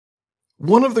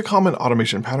One of the common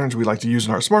automation patterns we like to use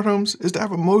in our smart homes is to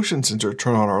have a motion sensor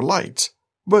turn on our lights,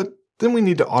 but then we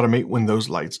need to automate when those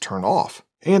lights turn off.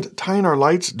 And tying our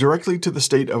lights directly to the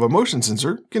state of a motion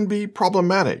sensor can be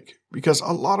problematic because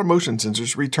a lot of motion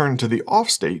sensors return to the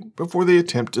off state before they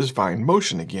attempt to find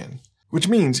motion again, which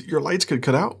means your lights could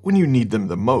cut out when you need them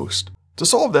the most. To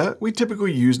solve that, we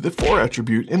typically use the for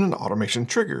attribute in an automation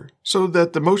trigger, so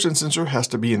that the motion sensor has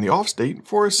to be in the off state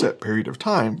for a set period of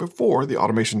time before the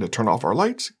automation to turn off our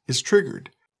lights is triggered.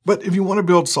 But if you want to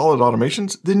build solid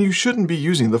automations, then you shouldn't be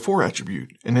using the for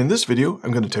attribute, and in this video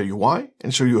I'm going to tell you why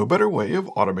and show you a better way of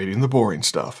automating the boring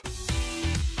stuff.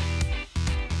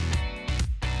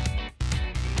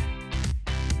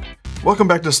 Welcome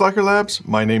back to SlackerLabs,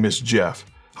 my name is Jeff.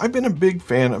 I've been a big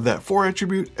fan of that for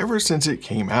attribute ever since it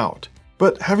came out.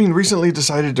 But having recently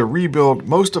decided to rebuild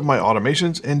most of my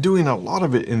automations and doing a lot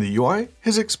of it in the UI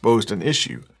has exposed an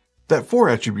issue. That for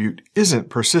attribute isn't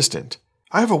persistent.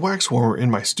 I have a wax warmer in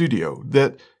my studio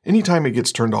that anytime it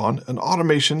gets turned on, an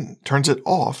automation turns it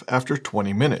off after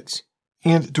 20 minutes.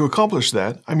 And to accomplish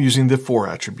that, I'm using the for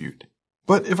attribute.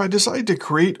 But if I decide to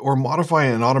create or modify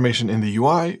an automation in the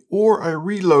UI, or I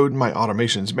reload my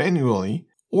automations manually,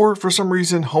 or for some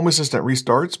reason Home Assistant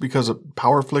restarts because of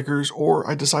power flickers, or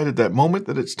I decide at that moment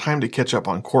that it's time to catch up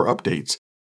on core updates,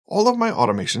 all of my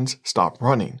automations stop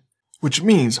running, which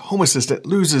means Home Assistant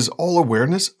loses all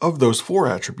awareness of those for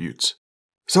attributes.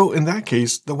 So in that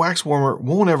case, the wax warmer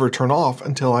won't ever turn off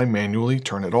until I manually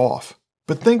turn it off.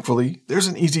 But thankfully, there's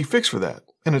an easy fix for that,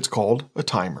 and it's called a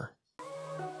timer.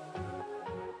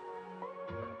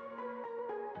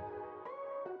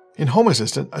 In Home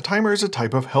Assistant, a timer is a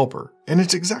type of helper, and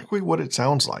it's exactly what it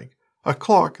sounds like, a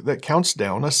clock that counts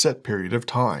down a set period of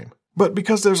time. But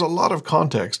because there's a lot of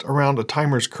context around a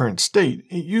timer's current state,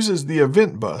 it uses the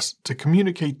event bus to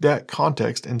communicate that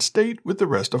context and state with the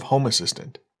rest of Home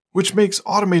Assistant, which makes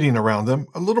automating around them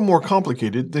a little more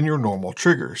complicated than your normal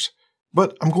triggers.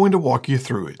 But I'm going to walk you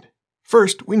through it.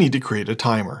 First, we need to create a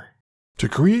timer. To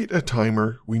create a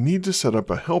timer, we need to set up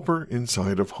a helper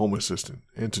inside of Home Assistant.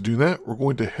 And to do that, we're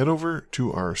going to head over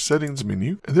to our Settings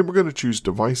menu, and then we're going to choose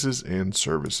Devices and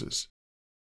Services.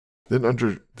 Then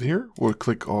under here, we'll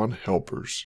click on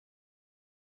Helpers.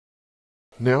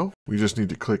 Now, we just need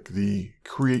to click the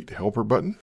Create Helper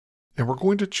button, and we're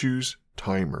going to choose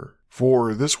Timer.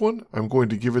 For this one, I'm going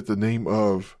to give it the name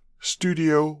of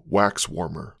Studio Wax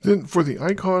Warmer. Then for the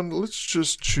icon, let's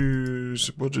just choose,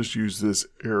 we'll just use this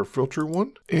air filter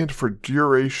one. And for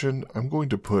duration, I'm going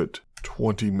to put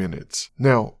 20 minutes.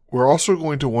 Now, we're also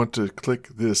going to want to click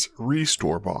this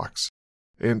restore box.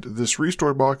 And this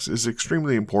restore box is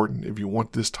extremely important if you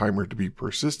want this timer to be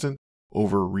persistent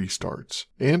over restarts.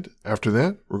 And after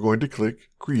that, we're going to click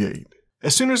create.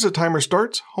 As soon as the timer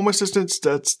starts, Home Assistant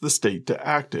sets the state to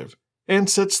active and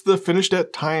sets the finished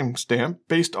at timestamp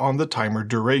based on the timer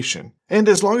duration. And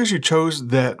as long as you chose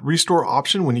that restore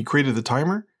option when you created the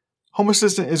timer, Home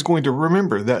Assistant is going to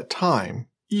remember that time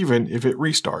even if it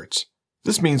restarts.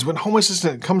 This means when Home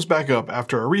Assistant comes back up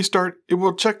after a restart, it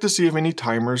will check to see if any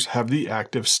timers have the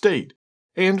active state.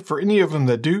 And for any of them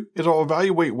that do, it'll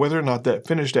evaluate whether or not that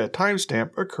finished at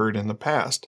timestamp occurred in the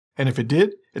past. And if it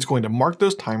did, it's going to mark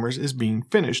those timers as being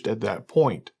finished at that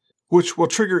point, which will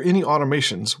trigger any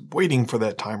automations waiting for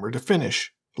that timer to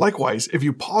finish. Likewise, if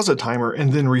you pause a timer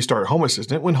and then restart Home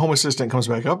Assistant, when Home Assistant comes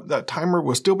back up, that timer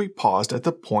will still be paused at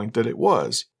the point that it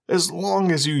was, as long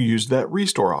as you use that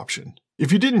restore option.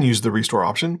 If you didn't use the restore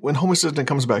option, when Home Assistant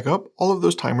comes back up, all of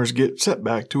those timers get set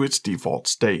back to its default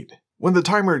state. When the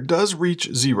timer does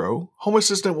reach 0, Home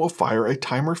Assistant will fire a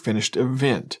timer finished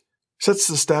event, sets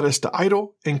the status to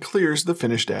idle, and clears the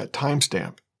finished at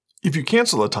timestamp. If you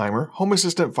cancel a timer, Home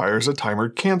Assistant fires a timer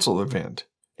cancel event.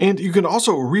 And you can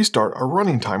also restart a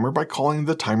running timer by calling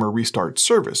the timer restart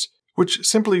service, which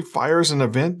simply fires an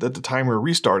event that the timer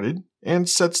restarted and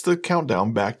sets the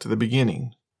countdown back to the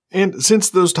beginning. And since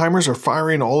those timers are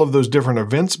firing all of those different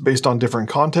events based on different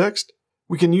context,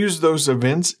 we can use those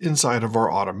events inside of our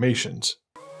automations.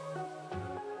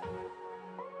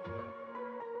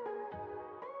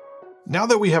 Now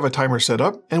that we have a timer set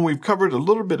up and we've covered a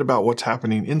little bit about what's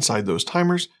happening inside those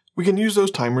timers, we can use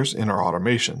those timers in our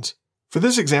automations. For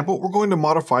this example, we're going to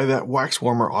modify that wax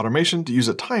warmer automation to use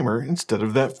a timer instead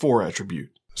of that for attribute.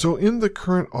 So in the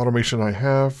current automation I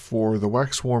have for the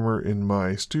wax warmer in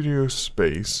my studio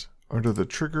space, under the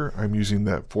trigger, I'm using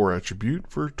that for attribute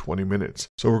for 20 minutes.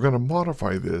 So we're going to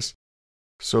modify this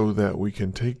so that we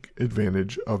can take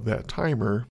advantage of that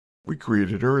timer we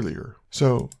created earlier.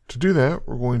 So to do that,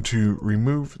 we're going to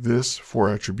remove this for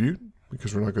attribute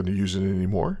because we're not going to use it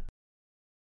anymore.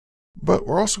 But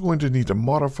we're also going to need to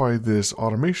modify this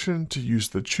automation to use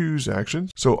the choose action.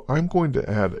 So I'm going to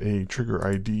add a trigger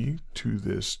ID to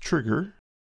this trigger,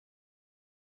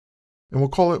 and we'll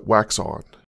call it wax on.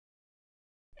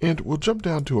 And we'll jump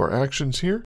down to our actions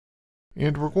here,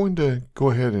 and we're going to go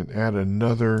ahead and add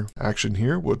another action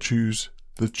here. We'll choose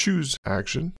the choose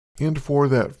action. And for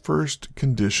that first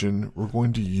condition, we're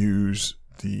going to use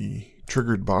the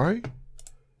triggered by.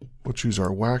 We'll choose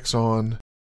our wax on.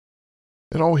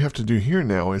 And all we have to do here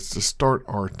now is to start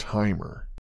our timer.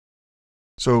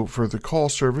 So for the call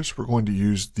service, we're going to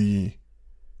use the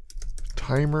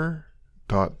timer.start.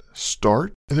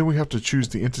 And then we have to choose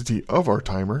the entity of our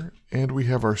timer. And we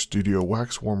have our Studio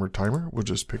Wax Warmer timer. We'll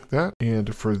just pick that.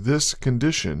 And for this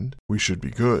condition, we should be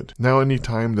good. Now,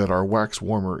 anytime that our wax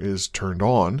warmer is turned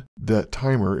on, that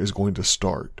timer is going to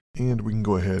start. And we can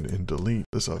go ahead and delete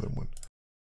this other one.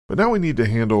 But now we need to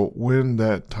handle when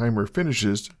that timer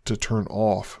finishes to turn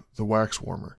off the wax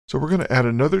warmer. So we're going to add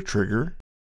another trigger.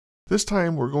 This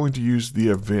time we're going to use the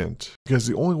event, because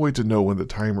the only way to know when the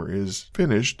timer is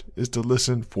finished is to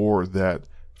listen for that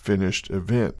finished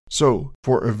event. So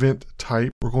for event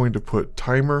type, we're going to put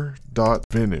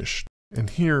timer.finished. And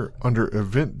here under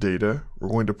event data, we're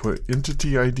going to put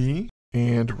entity ID,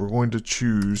 and we're going to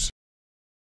choose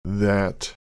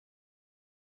that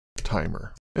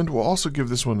timer. And we'll also give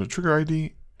this one a trigger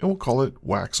ID, and we'll call it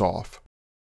wax off.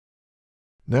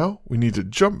 Now we need to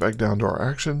jump back down to our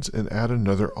actions and add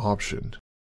another option.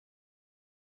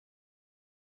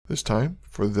 This time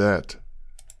for that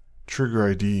trigger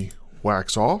ID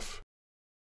wax off,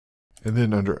 and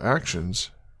then under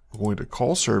actions, we're going to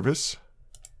call service,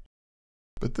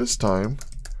 but this time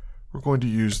we're going to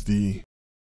use the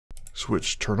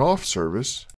switch turn off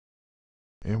service,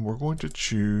 and we're going to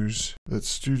choose that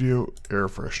Studio Air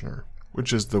Freshener,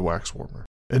 which is the wax warmer.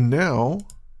 And now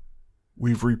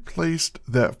we've replaced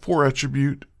that for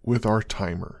attribute with our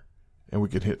timer, and we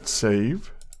can hit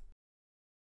save.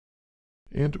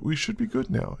 And we should be good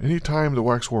now. Anytime the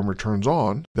wax warmer turns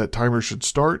on, that timer should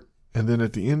start, and then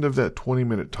at the end of that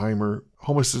 20-minute timer,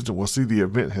 Home Assistant will see the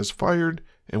event has fired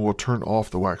and will turn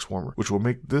off the wax warmer, which will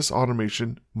make this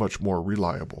automation much more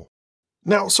reliable.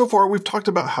 Now, so far we've talked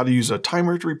about how to use a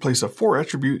timer to replace a for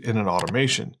attribute in an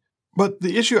automation. But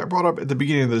the issue I brought up at the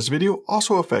beginning of this video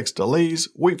also affects delays,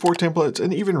 wait for templates,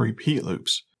 and even repeat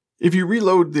loops. If you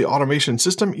reload the automation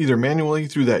system either manually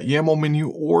through that YAML menu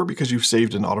or because you've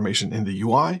saved an automation in the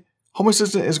UI, Home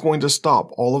Assistant is going to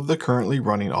stop all of the currently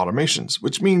running automations,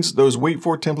 which means those wait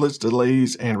for templates,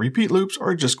 delays, and repeat loops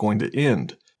are just going to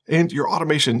end, and your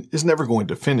automation is never going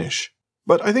to finish.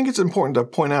 But I think it's important to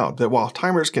point out that while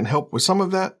timers can help with some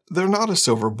of that, they're not a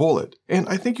silver bullet, and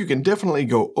I think you can definitely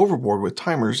go overboard with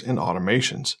timers in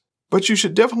automations. But you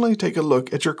should definitely take a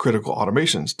look at your critical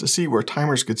automations to see where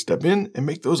timers could step in and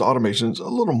make those automations a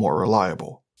little more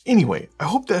reliable. Anyway, I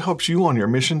hope that helps you on your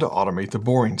mission to automate the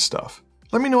boring stuff.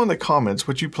 Let me know in the comments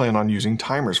what you plan on using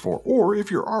timers for, or if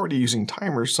you're already using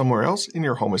timers somewhere else in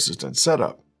your Home Assistant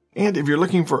setup. And if you're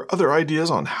looking for other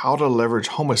ideas on how to leverage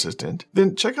Home Assistant,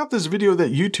 then check out this video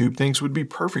that YouTube thinks would be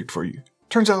perfect for you.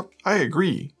 Turns out, I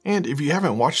agree, and if you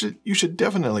haven't watched it, you should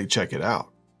definitely check it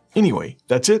out. Anyway,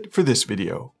 that's it for this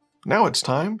video. Now it's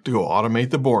time to go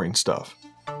automate the boring stuff.